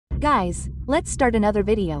Guys, let's start another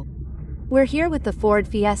video. We're here with the Ford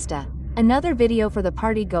Fiesta, another video for the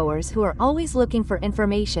party goers who are always looking for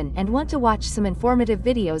information and want to watch some informative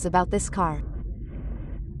videos about this car.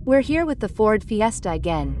 We're here with the Ford Fiesta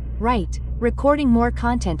again, right, recording more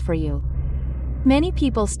content for you. Many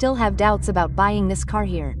people still have doubts about buying this car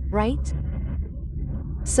here, right?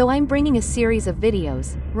 So I'm bringing a series of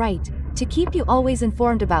videos, right, to keep you always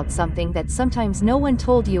informed about something that sometimes no one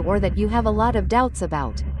told you or that you have a lot of doubts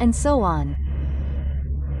about, and so on.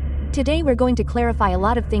 Today we're going to clarify a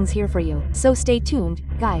lot of things here for you, so stay tuned,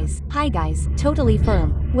 guys. Hi guys, totally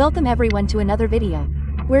firm. Welcome everyone to another video.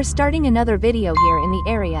 We're starting another video here in the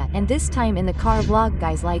area and this time in the car vlog,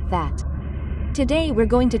 guys, like that. Today we're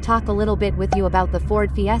going to talk a little bit with you about the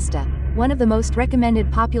Ford Fiesta, one of the most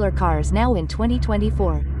recommended popular cars now in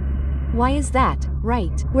 2024. Why is that,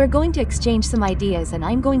 right? We're going to exchange some ideas and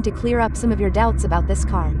I'm going to clear up some of your doubts about this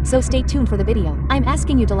car, so stay tuned for the video. I'm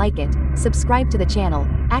asking you to like it, subscribe to the channel,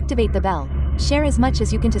 activate the bell, share as much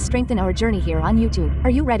as you can to strengthen our journey here on YouTube. Are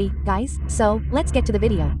you ready, guys? So, let's get to the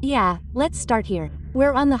video. Yeah, let's start here.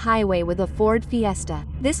 We're on the highway with a Ford Fiesta.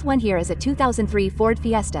 This one here is a 2003 Ford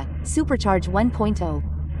Fiesta, Supercharged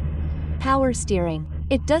 1.0. Power steering.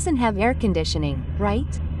 It doesn't have air conditioning,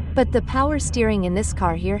 right? But the power steering in this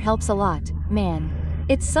car here helps a lot, man.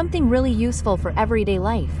 It's something really useful for everyday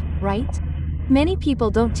life, right? Many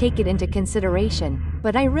people don't take it into consideration,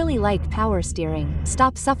 but I really like power steering.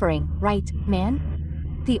 Stop suffering, right,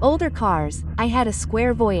 man? The older cars, I had a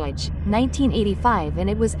Square Voyage, 1985, and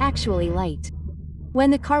it was actually light.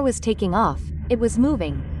 When the car was taking off, it was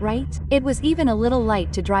moving, right? It was even a little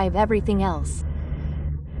light to drive everything else.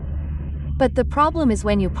 But the problem is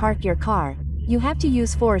when you park your car, you have to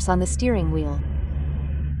use force on the steering wheel.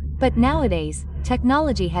 But nowadays,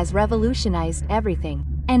 technology has revolutionized everything.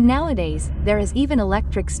 And nowadays, there is even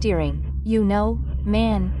electric steering, you know,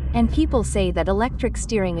 man, and people say that electric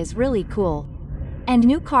steering is really cool. And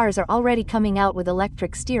new cars are already coming out with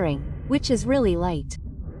electric steering, which is really light.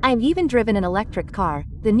 I've even driven an electric car,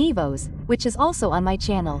 the Nivos, which is also on my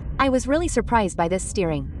channel. I was really surprised by this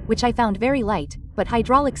steering, which I found very light, but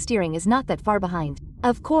hydraulic steering is not that far behind.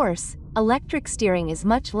 Of course, electric steering is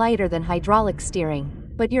much lighter than hydraulic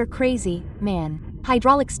steering, but you're crazy, man.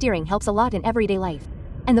 Hydraulic steering helps a lot in everyday life.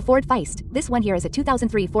 And the Ford Fiesta, this one here is a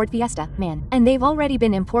 2003 Ford Fiesta, man, and they've already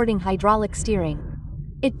been importing hydraulic steering.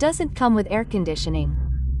 It doesn't come with air conditioning.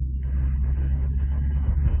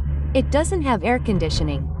 It doesn't have air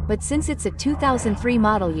conditioning, but since it's a 2003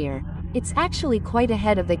 model year, it's actually quite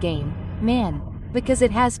ahead of the game, man, because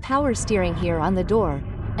it has power steering here on the door,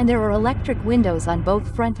 and there are electric windows on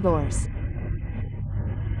both front doors.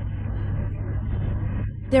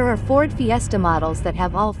 There are Ford Fiesta models that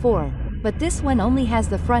have all four, but this one only has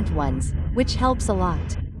the front ones, which helps a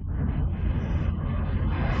lot.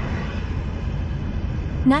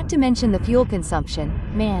 Not to mention the fuel consumption,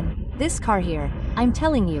 man, this car here, I'm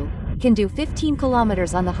telling you, can do 15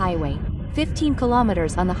 kilometers on the highway. 15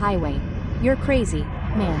 kilometers on the highway. You're crazy,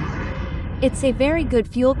 man. It's a very good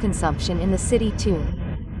fuel consumption in the city too.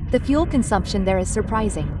 The fuel consumption there is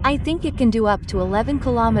surprising. I think it can do up to 11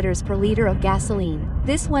 kilometers per liter of gasoline.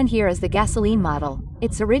 This one here is the gasoline model.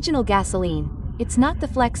 It's original gasoline. It's not the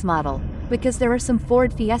flex model, because there are some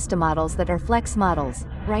Ford Fiesta models that are flex models,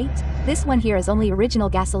 right? This one here is only original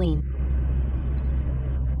gasoline.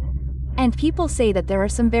 And people say that there are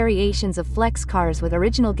some variations of flex cars with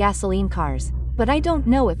original gasoline cars, but I don't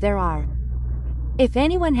know if there are. If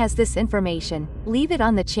anyone has this information, leave it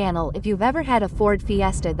on the channel if you've ever had a Ford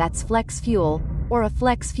Fiesta that's flex fuel, or a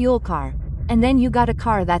flex fuel car, and then you got a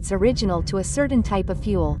car that's original to a certain type of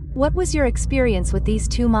fuel. What was your experience with these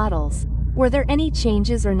two models? Were there any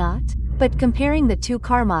changes or not? But comparing the two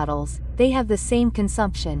car models, they have the same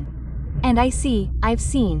consumption. And I've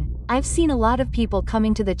seen a lot of people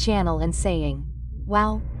coming to the channel and saying,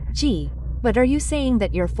 wow, gee, but are you saying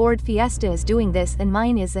that your Ford Fiesta is doing this and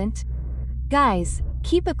mine isn't? Guys,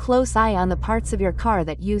 keep a close eye on the parts of your car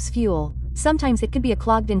that use fuel. Sometimes it could be a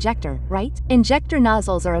clogged injector, right? Injector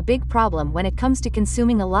nozzles are a big problem when it comes to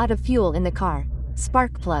consuming a lot of fuel in the car.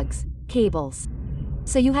 Spark plugs, cables.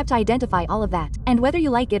 So you have to identify all of that. And whether you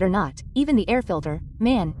like it or not, even the air filter,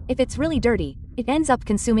 man, if it's really dirty, it ends up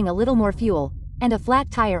consuming a little more fuel. And a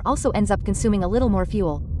flat tire also ends up consuming a little more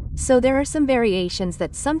fuel. So there are some variations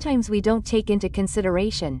that sometimes we don't take into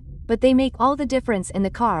consideration, but they make all the difference in the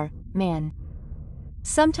car, man.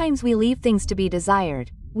 Sometimes we leave things to be desired.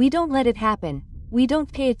 We don't let it happen. We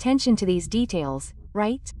don't pay attention to these details,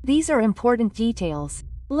 right? These are important details.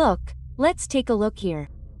 Look, let's take a look here.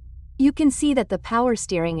 You can see that the power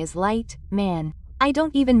steering is light, man. I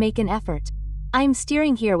don't even make an effort. I'm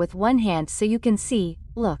steering here with one hand so you can see,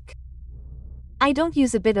 look. I don't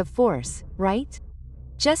use a bit of force, right?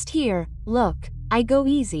 Just here, look, I go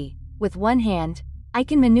easy. With one hand, I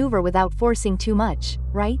can maneuver without forcing too much,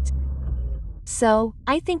 right? So,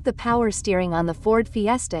 I think the power steering on the Ford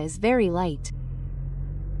Fiesta is very light.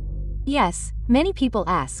 Yes, many people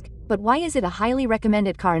ask, but why is it a highly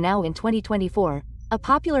recommended car now in 2024? A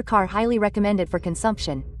popular car highly recommended for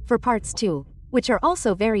consumption, for parts too, which are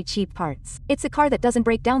also very cheap parts. It's a car that doesn't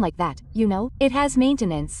break down like that, you know? It has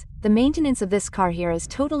maintenance. The maintenance of this car here is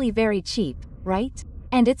totally very cheap, right?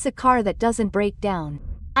 And it's a car that doesn't break down.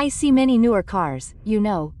 I see many newer cars, you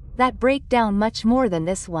know, that break down much more than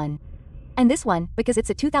this one. And this one, because it's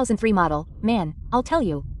a 2003 model, man, I'll tell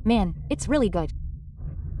you, man, it's really good.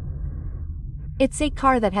 It's a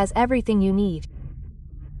car that has everything you need.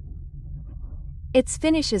 Its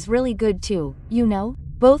finish is really good too, you know?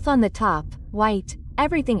 Both on the top, white,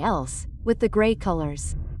 everything else, with the gray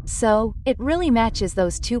colors. So, it really matches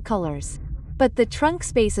those two colors. But the trunk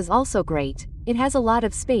space is also great. It has a lot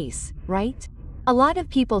of space, right? A lot of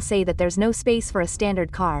people say that there's no space for a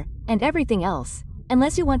standard car, and everything else.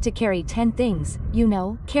 Unless you want to carry 10 things, you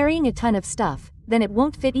know, carrying a ton of stuff, then it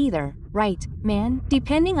won't fit either, right, man?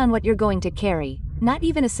 Depending on what you're going to carry, not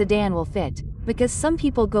even a sedan will fit, because some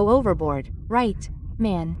people go overboard, right,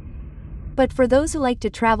 man? But for those who like to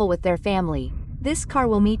travel with their family, this car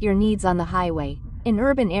will meet your needs on the highway, in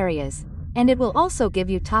urban areas, and it will also give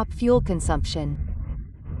you top fuel consumption.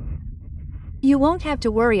 You won't have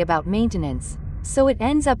to worry about maintenance, so it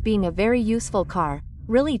ends up being a very useful car,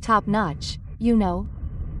 really top-notch, you know?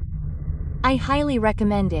 I highly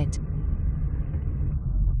recommend it.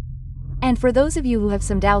 And for those of you who have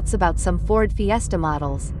some doubts about some Ford Fiesta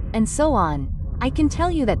models, and so on, I can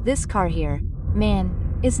tell you that this car here,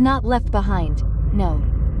 man, is not left behind, no.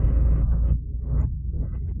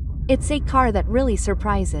 It's a car that really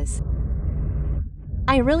surprises.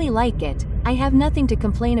 I really like it. I have nothing to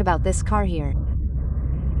complain about this car here.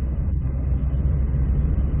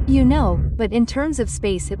 You know, but in terms of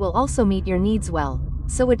space it will also meet your needs well,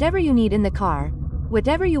 so whatever you need in the car,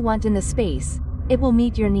 whatever you want in the space, it will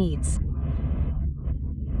meet your needs.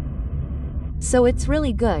 So it's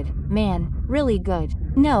really good, man, really good.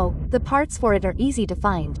 No, the parts for it are easy to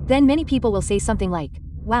find. Then many people will say something like,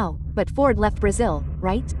 wow, but Ford left Brazil,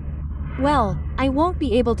 right? Well, I won't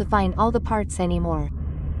be able to find all the parts anymore.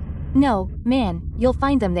 No, man, you'll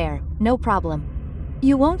find them there, no problem.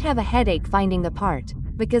 You won't have a headache finding the part,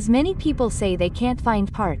 because many people say they can't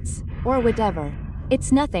find parts, or whatever.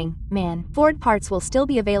 It's nothing, man. Ford parts will still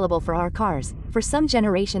be available for our cars, for some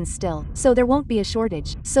generations still, so there won't be a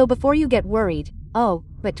shortage. So before you get worried, oh,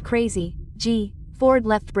 but crazy, gee, Ford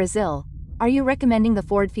left Brazil. Are you recommending the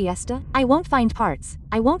Ford Fiesta? I won't find parts.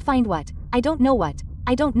 I won't find what? I don't know what.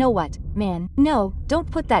 I don't know what, man. No, don't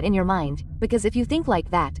put that in your mind, because if you think like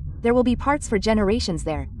that, there will be parts for generations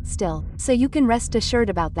there, still. So you can rest assured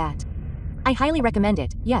about that. I highly recommend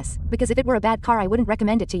it, yes, because if it were a bad car I wouldn't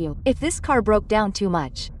recommend it to you. If this car broke down too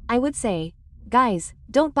much, I would say, guys,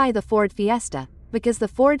 don't buy the Ford Fiesta, because the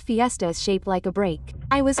Ford Fiesta is shaped like a brake.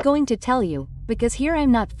 I was going to tell you, because here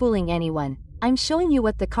I'm not fooling anyone, I'm showing you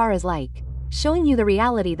what the car is like, showing you the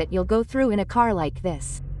reality that you'll go through in a car like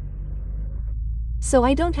this. So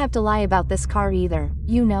I don't have to lie about this car either,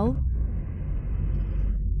 you know?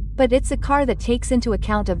 But it's a car that takes into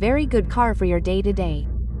account a very good car for your day-to-day.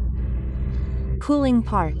 Cooling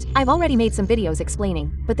part. I've already made some videos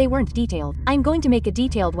explaining, but they weren't detailed. I'm going to make a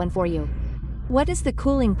detailed one for you. What is the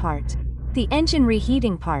cooling part? The engine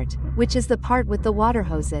reheating part, which is the part with the water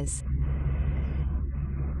hoses.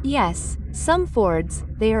 Yes, some Fords,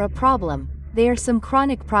 they are a problem. They are some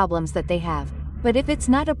chronic problems that they have. But if it's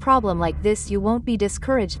not a problem like this, you won't be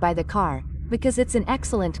discouraged by the car, because it's an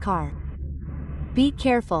excellent car. Be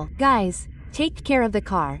careful, guys. Take care of the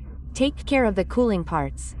car. Take care of the cooling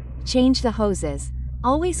parts. Change the hoses.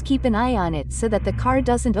 Always keep an eye on it so that the car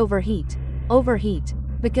doesn't overheat,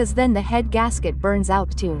 because then the head gasket burns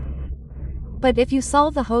out too. But if you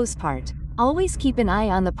solve the hose part, always keep an eye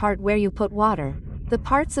on the part where you put water, the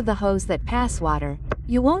parts of the hose that pass water.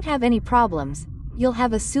 You won't have any problems. You'll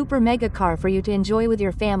have a super mega car for you to enjoy with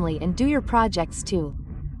your family and do your projects too.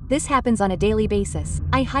 This happens on a daily basis.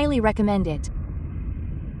 I highly recommend it.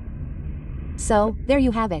 So, there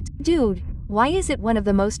you have it. Dude, why is it one of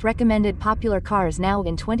the most recommended popular cars now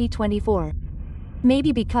in 2024?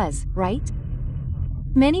 Maybe because, right?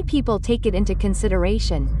 Many people take it into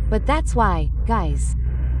consideration, but that's why, guys.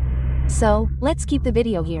 So, let's keep the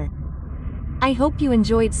video here. I hope you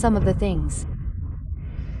enjoyed some of the things.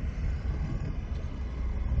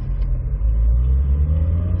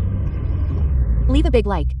 leave a big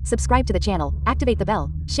like, subscribe to the channel, activate the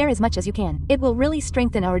bell, share as much as you can. It will really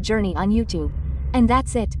strengthen our journey on YouTube. And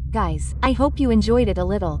that's it, guys. I hope you enjoyed it a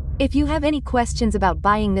little. If you have any questions about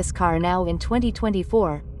buying this car now in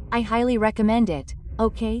 2024, I highly recommend it,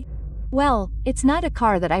 okay? Well, it's not a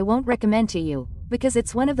car that I won't recommend to you, because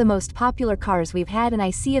it's one of the most popular cars we've had and I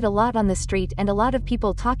see it a lot on the street and a lot of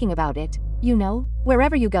people talking about it. You know,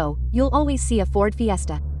 wherever you go, you'll always see a Ford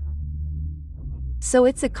Fiesta. So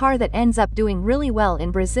it's a car that ends up doing really well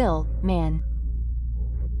in Brazil, man.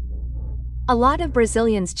 A lot of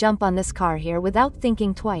Brazilians jump on this car here without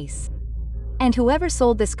thinking twice. And whoever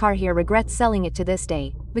sold this car here regrets selling it to this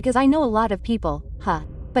day, because I know a lot of people,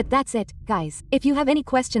 But that's it, guys. If you have any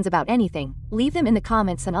questions about anything, leave them in the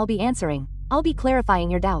comments and I'll be answering. I'll be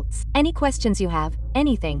clarifying your doubts. Any questions you have,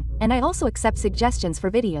 anything, and I also accept suggestions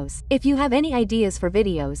for videos. If you have any ideas for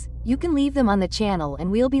videos, you can leave them on the channel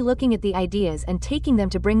and we'll be looking at the ideas and taking them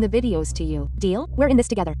to bring the videos to you. Deal? We're in this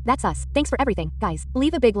together. That's us. Thanks for everything, guys.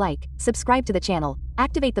 Leave a big like, subscribe to the channel,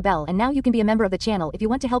 activate the bell, and now you can be a member of the channel if you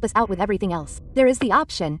want to help us out with everything else. There is the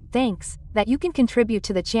option, thanks, that you can contribute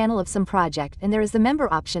to the channel of some project, and there is the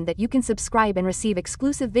member option that you can subscribe and receive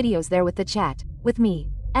exclusive videos there with the chat, with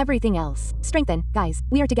me. Everything else. Strengthen, guys.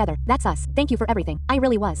 We are together. That's us. Thank you for everything. I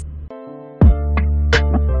really was.